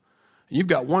meal, and you've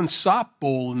got one sop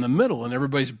bowl in the middle, and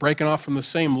everybody's breaking off from the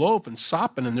same loaf and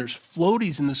sopping, and there's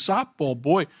floaties in the sop bowl.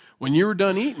 Boy, when you were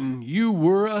done eating, you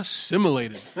were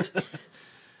assimilated.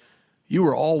 You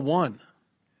were all one.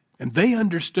 And they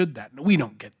understood that. We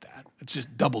don't get that. It's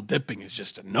just double dipping is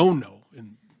just a no-no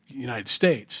in the United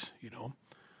States,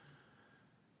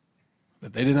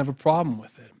 But they didn't have a problem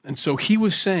with it. And so he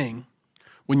was saying,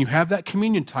 when you have that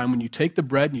communion time, when you take the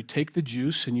bread and you take the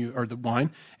juice or the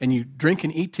wine, and you drink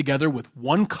and eat together with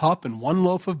one cup and one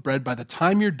loaf of bread, by the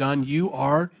time you're done, you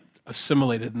are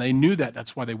assimilated. And they knew that.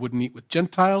 That's why they wouldn't eat with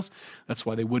Gentiles. That's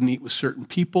why they wouldn't eat with certain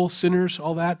people, sinners,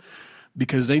 all that.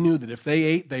 Because they knew that if they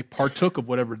ate, they partook of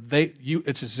whatever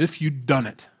it's as if you'd done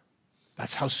it.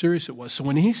 That's how serious it was. So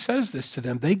when he says this to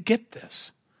them, they get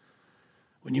this.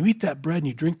 When you eat that bread and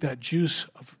you drink that juice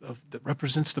that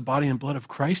represents the body and blood of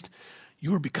Christ,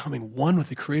 you are becoming one with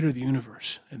the creator of the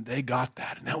universe. And they got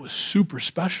that. And that was super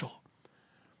special.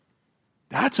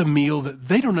 That's a meal that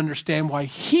they don't understand why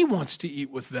he wants to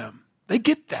eat with them. They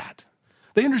get that.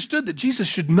 They understood that Jesus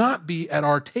should not be at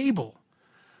our table.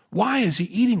 Why is he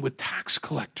eating with tax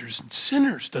collectors and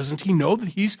sinners? Doesn't he know that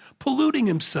he's polluting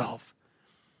himself?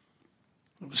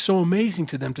 It was so amazing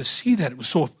to them to see that. It was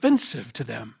so offensive to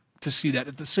them to see that.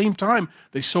 At the same time,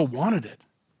 they so wanted it,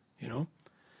 you know?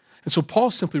 And so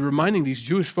Paul's simply reminding these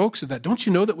Jewish folks of that. Don't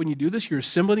you know that when you do this, you're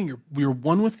assimilating, you're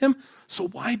one with him? So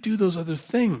why do those other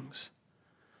things?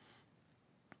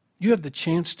 You have the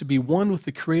chance to be one with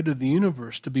the creator of the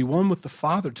universe, to be one with the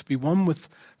Father, to be one with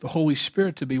the Holy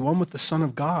Spirit, to be one with the Son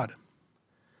of God.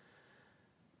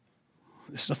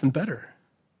 There's nothing better.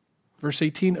 Verse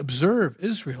 18, observe,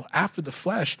 Israel, after the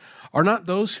flesh, are not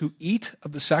those who eat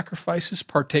of the sacrifices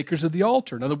partakers of the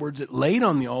altar? In other words, it laid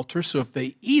on the altar, so if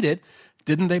they eat it,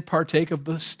 didn't they partake of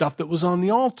the stuff that was on the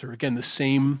altar? Again, the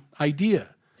same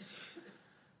idea.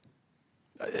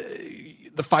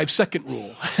 The 5-second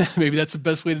rule. Maybe that's the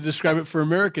best way to describe it for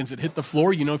Americans. It hit the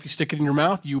floor. You know, if you stick it in your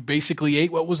mouth, you basically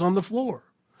ate what was on the floor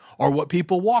or what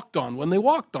people walked on when they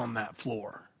walked on that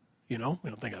floor. You know, we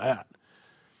don't think of that.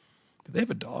 Did they have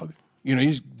a dog? You know,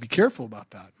 you just be careful about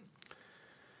that.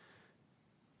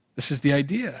 This is the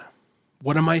idea.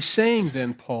 What am I saying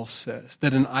then, Paul says?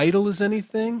 That an idol is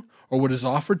anything or what is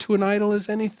offered to an idol is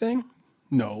anything?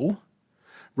 No.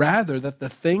 Rather, that the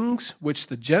things which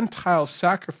the Gentiles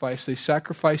sacrifice, they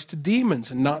sacrifice to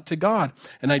demons and not to God.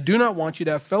 And I do not want you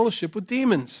to have fellowship with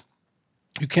demons.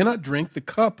 You cannot drink the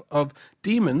cup of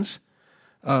demons,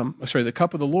 the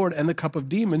cup of the Lord and the cup of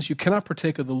demons. You cannot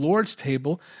partake of the Lord's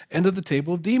table and of the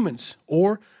table of demons.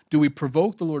 Or do we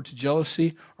provoke the Lord to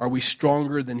jealousy? Are we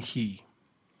stronger than he?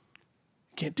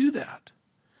 You can't do that.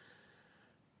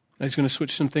 Now he's going to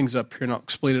switch some things up here, and I'll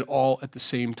explain it all at the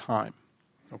same time.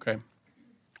 Okay?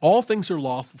 All things are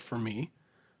lawful for me,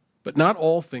 but not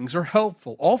all things are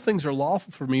helpful. All things are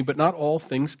lawful for me, but not all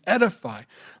things edify.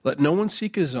 Let no one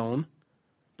seek his own,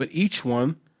 but each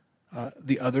one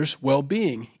the other's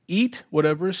well-being. Eat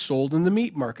whatever is sold in the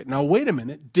meat market. Now, wait a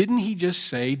minute. Didn't he just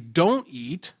say, don't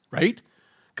eat, right?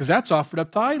 Because that's offered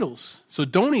up to idols. So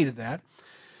don't eat of that.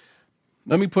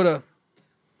 Let me put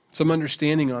some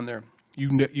understanding on there.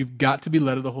 You've got to be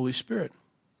led of the Holy Spirit.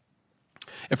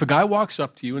 If a guy walks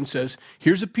up to you and says,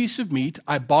 here's a piece of meat,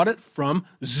 I bought it from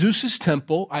Zeus's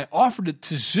temple, I offered it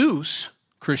to Zeus,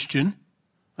 Christian,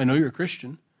 I know you're a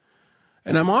Christian,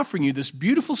 and I'm offering you this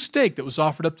beautiful steak that was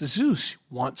offered up to Zeus.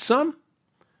 Want some?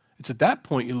 It's at that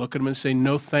point you look at him and say,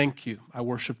 no, thank you. I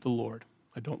worship the Lord.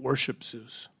 I don't worship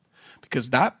Zeus. Because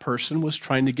that person was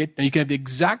trying to get, now you can have the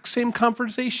exact same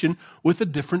conversation with a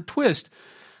different twist.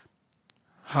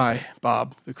 Hi,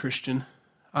 Bob, the Christian.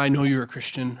 I know you're a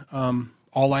Christian.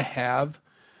 All I have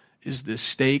is this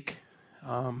steak,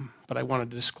 but I wanted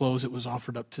to disclose it was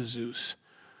offered up to Zeus.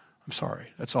 I'm sorry.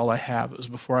 That's all I have. It was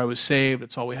before I was saved.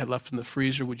 It's all we had left in the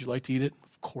freezer. Would you like to eat it?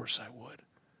 Of course I would.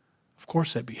 Of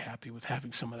course I'd be happy with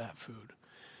having some of that food.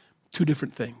 Two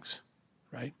different things,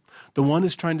 right? The one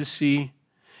is trying to see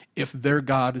if their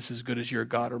God is as good as your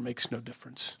God or makes no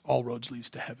difference. All roads leads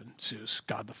to heaven. Zeus,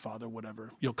 God the Father,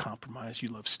 whatever. You'll compromise. You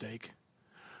love steak.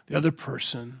 The other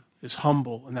person is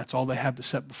humble, and that's all they have to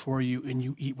set before you, and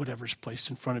you eat whatever's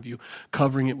placed in front of you,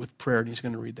 covering it with prayer, and he's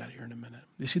going to read that here in a minute.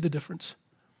 You see the difference?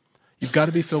 You've got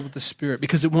to be filled with the Spirit,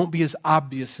 because it won't be as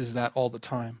obvious as that all the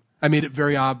time. I made it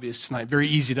very obvious tonight, very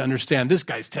easy to understand. This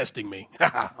guy's testing me.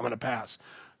 I'm going to pass.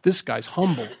 This guy's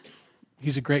humble.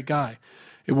 He's a great guy.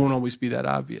 It won't always be that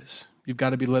obvious. You've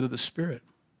got to be led of the Spirit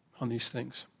on these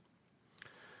things.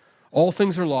 All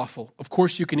things are lawful. Of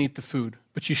course you can eat the food,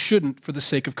 but you shouldn't for the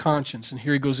sake of conscience. And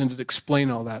here he goes into to explain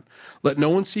all that. Let no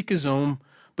one seek his own,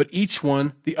 but each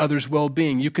one the other's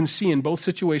well-being. You can see in both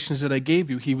situations that I gave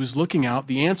you, he was looking out.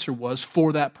 The answer was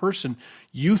for that person.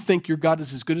 You think your God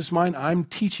is as good as mine? I'm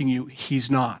teaching you he's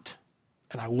not.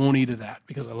 And I won't eat of that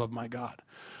because I love my God.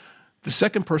 The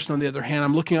second person, on the other hand,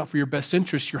 I'm looking out for your best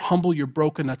interest. You're humble, you're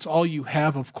broken. That's all you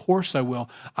have. Of course I will.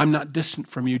 I'm not distant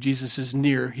from you. Jesus is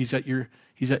near. He's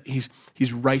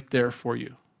right there for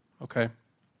you. Okay?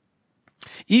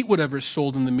 Eat whatever is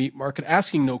sold in the meat market,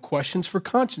 asking no questions for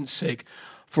conscience sake.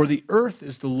 For the earth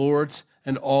is the Lord's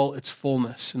and all its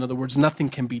fullness. In other words, nothing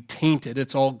can be tainted.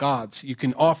 It's all God's. You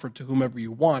can offer it to whomever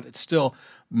you want. It's still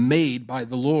made by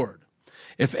the Lord.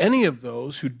 If any of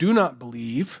those who do not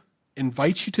believe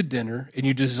invite you to dinner and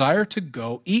you desire to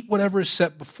go, eat whatever is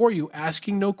set before you,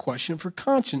 asking no question for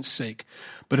conscience sake.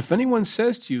 But if anyone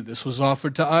says to you, this was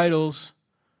offered to idols,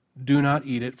 do not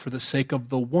eat it for the sake of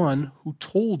the one who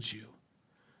told you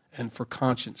and for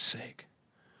conscience sake.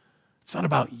 It's not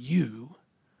about you,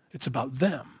 it's about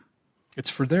them. It's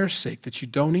for their sake that you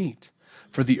don't eat.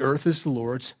 For the earth is the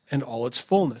Lord's and all its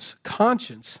fullness.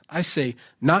 Conscience, I say,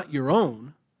 not your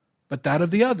own, but that of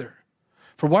the other.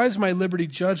 For why is my liberty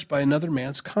judged by another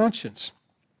man's conscience?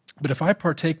 But if I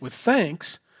partake with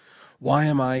thanks, why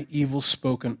am I evil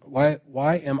spoken? Why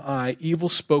am I evil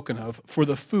spoken of for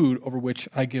the food over which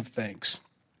I give thanks?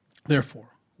 Therefore,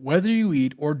 whether you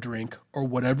eat or drink or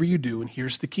whatever you do, and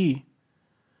here's the key,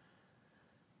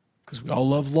 because we all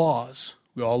love laws,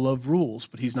 we all love rules,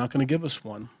 but he's not going to give us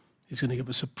one. He's going to give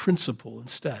us a principle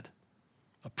instead,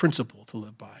 a principle to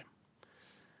live by.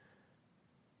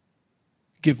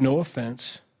 Give no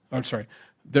offense,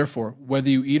 therefore, whether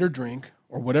you eat or drink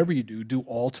or whatever you do, do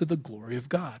all to the glory of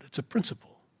God. It's a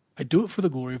principle. I do it for the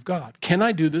glory of God. Can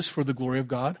I do this for the glory of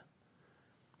God?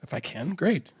 If I can,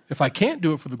 great. If I can't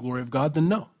do it for the glory of God, then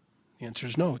no. The answer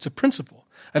is no. It's a principle.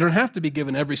 I don't have to be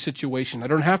given every situation. I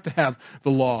don't have to have the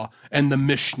law and the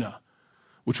Mishnah,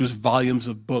 which was volumes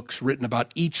of books written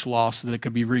about each law so that it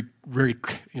could be very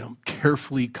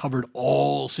carefully covered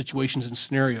all situations and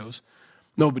scenarios.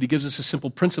 No, but he gives us a simple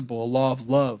principle, a law of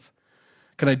love.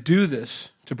 Can I do this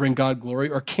to bring God glory,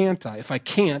 or can't I? If I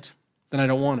can't, then I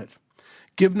don't want it.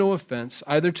 Give no offense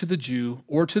either to the Jew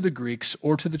or to the Greeks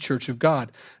or to the church of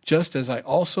God, just as I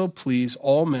also please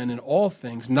all men in all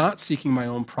things, not seeking my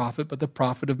own profit, but the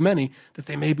profit of many, that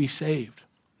they may be saved.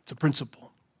 It's a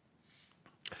principle.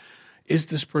 Is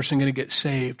this person going to get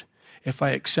saved if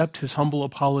I accept his humble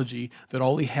apology that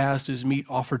all he has is meat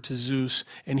offered to Zeus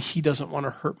and he doesn't want to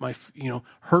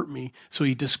hurt me, so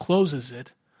he discloses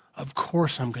it? Of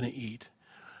course I'm going to eat.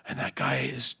 And that guy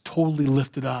is totally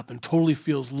lifted up and totally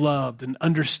feels loved and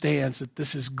understands that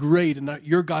this is great and that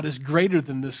your God is greater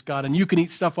than this God. And you can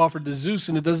eat stuff offered to Zeus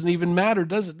and it doesn't even matter,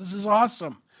 does it? This is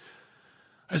awesome.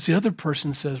 As the other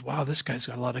person says, wow, this guy's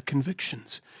got a lot of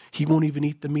convictions. He won't even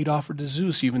eat the meat offered to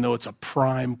Zeus, even though it's a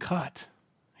prime cut.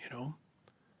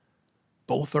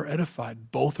 Both are edified.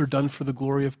 Both are done for the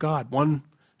glory of God. One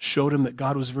showed him that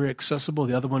God was very accessible.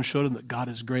 The other one showed him that God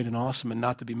is great and awesome and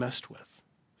not to be messed with.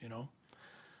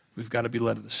 We've got to be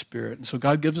led of the Spirit. And so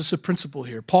God gives us a principle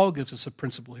here. Paul gives us a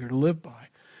principle here to live by.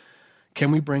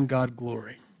 Can we bring God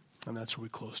glory? And that's where we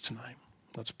close tonight.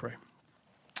 Let's pray.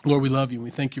 Lord, we love you and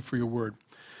we thank you for your word.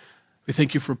 We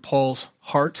thank you for Paul's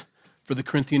heart for the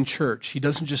Corinthian church. He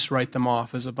doesn't just write them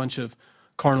off as a bunch of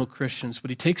carnal Christians, but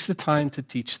he takes the time to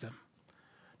teach them,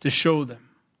 to show them,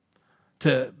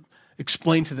 to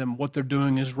explain to them what they're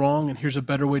doing is wrong, and here's a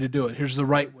better way to do it. Here's the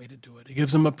right way to do it. He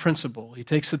gives them a principle. He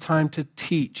takes the time to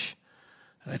teach,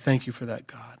 and I thank you for that,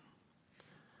 God.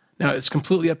 Now, it's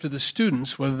completely up to the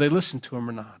students whether they listen to him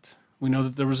or not. We know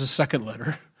that there was a second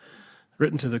letter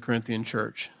written to the Corinthian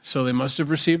church, so they must have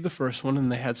received the first one,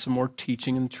 and they had some more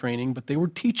teaching and training, but they were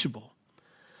teachable.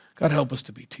 God, help us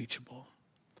to be teachable.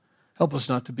 Help us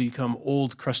not to become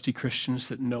old, crusty Christians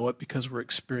that know it because we're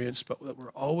experienced, but that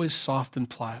we're always soft and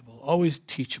pliable, always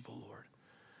teachable, Lord.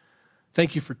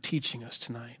 Thank you for teaching us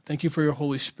tonight. Thank you for your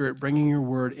Holy Spirit bringing your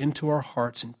word into our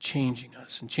hearts and changing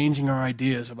us and changing our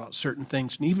ideas about certain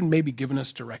things and even maybe giving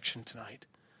us direction tonight.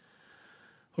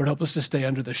 Lord, help us to stay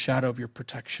under the shadow of your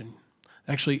protection.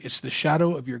 Actually, it's the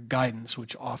shadow of your guidance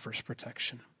which offers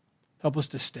protection. Help us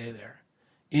to stay there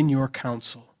in your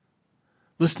counsel,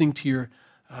 listening to your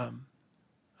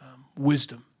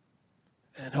wisdom,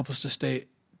 and help us to stay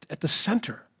at the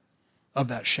center of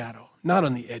that shadow, not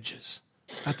on the edges,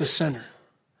 at the center.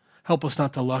 Help us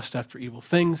not to lust after evil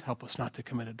things. Help us not to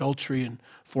commit adultery and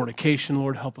fornication,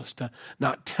 Lord. Help us to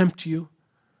not tempt you.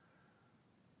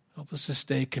 Help us to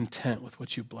stay content with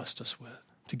what you've blessed us with,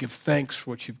 to give thanks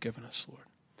for what you've given us, Lord,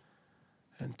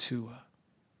 and to,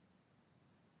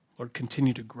 Lord,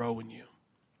 continue to grow in you,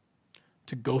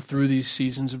 to go through these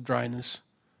seasons of dryness,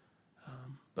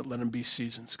 but let them be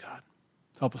seasons, God.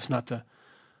 Help us not to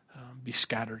be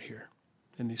scattered here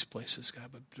in these places, God,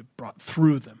 but to brought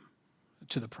through them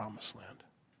to the promised land.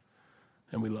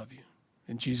 And we love you.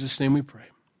 In Jesus' name we pray.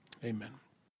 Amen.